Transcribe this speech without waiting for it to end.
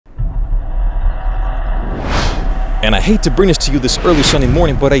And I hate to bring this to you this early Sunday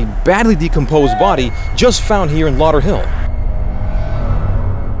morning, but a badly decomposed body just found here in Lauderhill.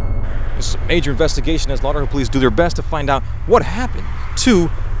 This is a major investigation as Lauderhill police do their best to find out what happened to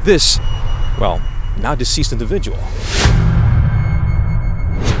this, well, now deceased individual.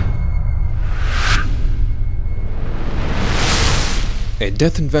 A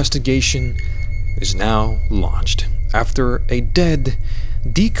death investigation is now launched after a dead,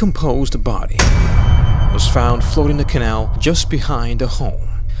 decomposed body was found floating in the canal just behind a home.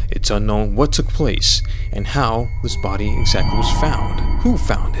 It's unknown what took place and how this body exactly was found, who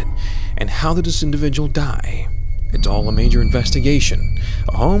found it, and how did this individual die. It's all a major investigation.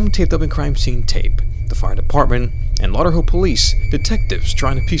 A home taped up in crime scene tape, the fire department, and Lauderhill police detectives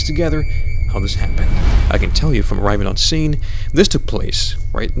trying to piece together how this happened. I can tell you from arriving on scene, this took place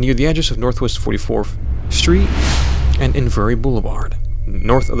right near the address of Northwest 44th Street and Inverrary Blvd,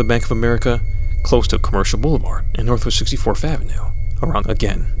 north of the Bank of America, close to Commercial Boulevard and Northwest 64th Avenue. Around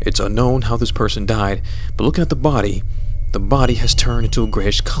again, it's unknown how this person died, but looking at the body has turned into a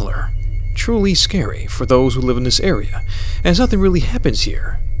grayish color. Truly scary for those who live in this area, as nothing really happens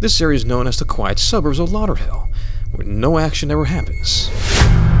here. This area is known as the quiet suburbs of Lauderhill, where no action ever happens.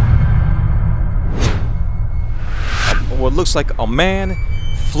 What looks like a man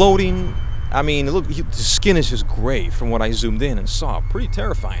floating. I mean, look, the skin is just gray from what I zoomed in and saw. Pretty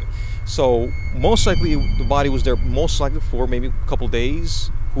terrifying. So most likely the body was there most likely for maybe a couple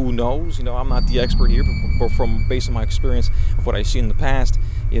days. Who knows? You know, I'm not the expert here, but based on my experience of what I've seen in the past,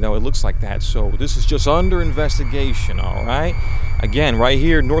 you know, it looks like that. So this is just under investigation, all right? Again, right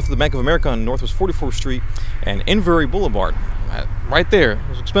here north of the Bank of America on Northwest 44th Street and Inverrary Blvd, right there.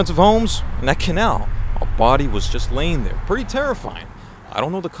 Those expensive homes and that canal. A body was just laying there. Pretty terrifying. I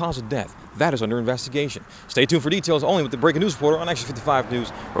don't know the cause of death. That is under investigation. Stay tuned for details only with the Breaking News reporter on Action 55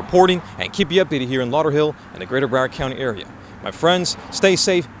 News, reporting and keep you updated here in Lauderhill and the greater Broward County area. My friends, stay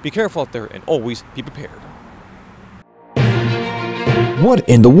safe, be careful out there, and always be prepared. What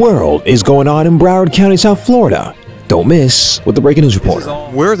in the world is going on in Broward County, South Florida? Don't miss with the Breaking News reporter.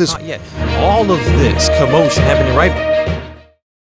 Where this, all of this commotion happening right